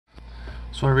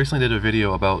So I recently did a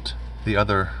video about the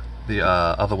other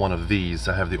one of these.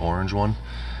 I have the orange one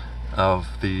of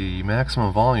the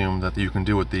maximum volume that you can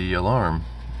do with the alarm,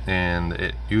 and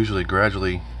it usually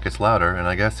gradually gets louder, and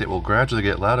I guess it will gradually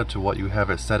get louder to what you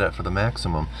have it set at for the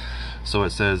maximum. So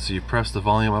it says you press the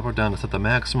volume up or down to set the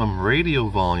maximum radio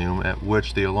volume at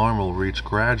which the alarm will reach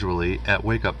gradually at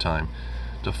wake up time.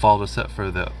 Default is set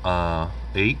for the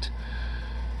 8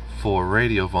 for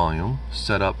radio volume,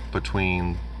 set up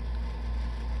between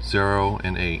 0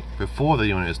 and 8 before the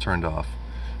unit is turned off.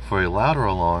 For a louder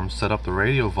alarm, set up the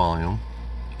radio volume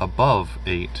above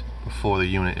 8 before the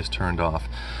unit is turned off.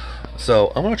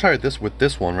 So I'm going to try this with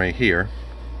this one right here.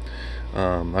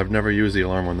 I've never used the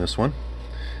alarm on this one,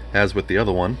 as with the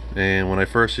other one, and when I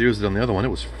first used it on the other one it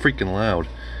was freaking loud,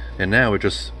 and now it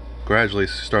just gradually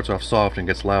starts off soft and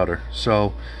gets louder.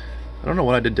 So I don't know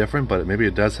what I did different, but maybe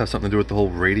it does have something to do with the whole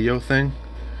radio thing.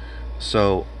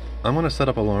 So I'm going to set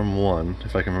up alarm 1,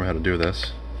 if I can remember how to do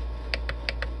this.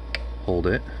 Hold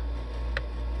it.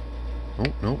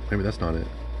 Oh, no, maybe that's not it.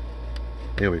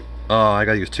 There we Oh, I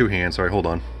gotta use 2 hands, sorry, hold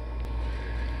on.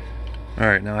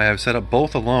 Alright, now I have set up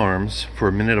both alarms for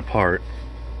a minute apart.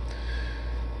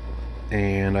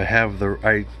 And I had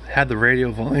the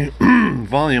radio volume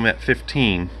volume at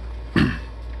 15.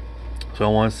 So I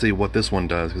want to see what this one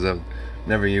does, because I've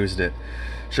never used it.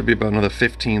 Should be about another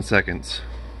 15 seconds.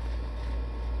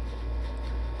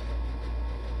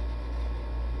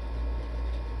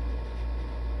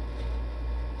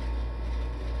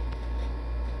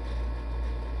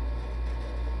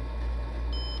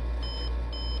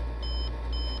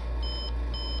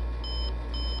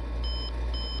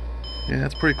 Yeah,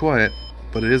 that's pretty quiet,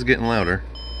 but it is getting louder.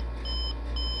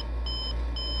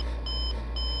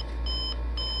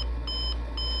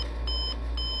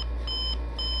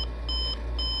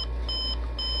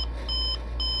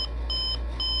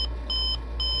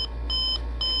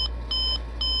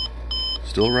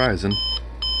 Still rising.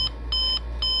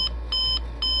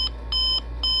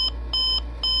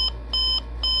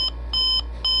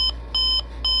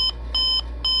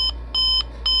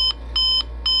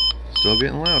 Still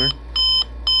getting louder.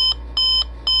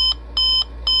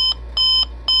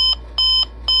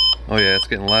 Oh yeah, it's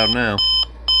getting loud now.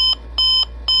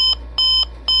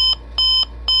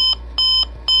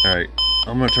 Alright,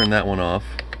 I'm going to turn that one off,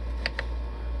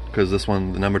 because this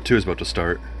one, the number 2, is about to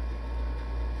start.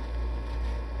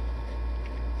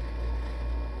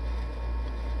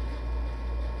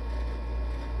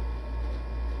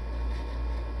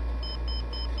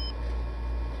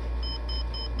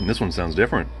 And this one sounds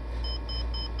different.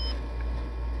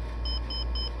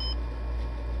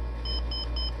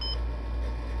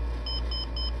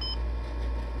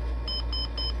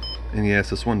 And yes,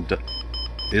 this one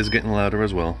is getting louder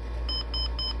as well.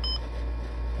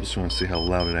 Just want to see how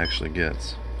loud it actually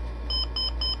gets.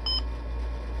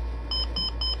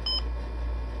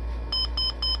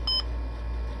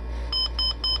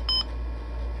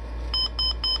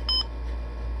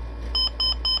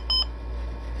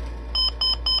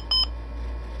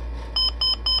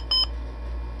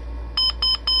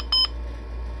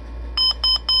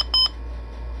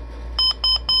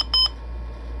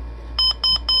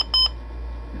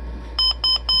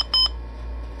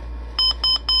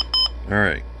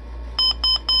 Alright,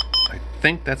 I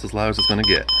think that's as loud as it's going to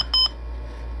get.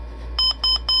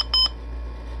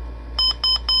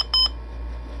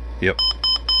 Yep,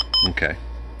 okay.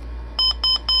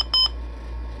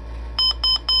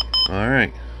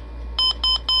 Alright,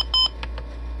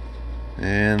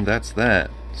 and that's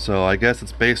that. So I guess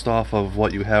it's based off of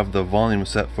what you have the volume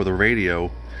set for the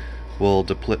radio will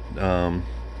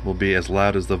be as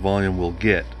loud as the volume will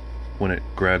get when it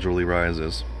gradually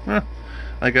rises.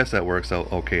 I guess that works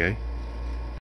out okay.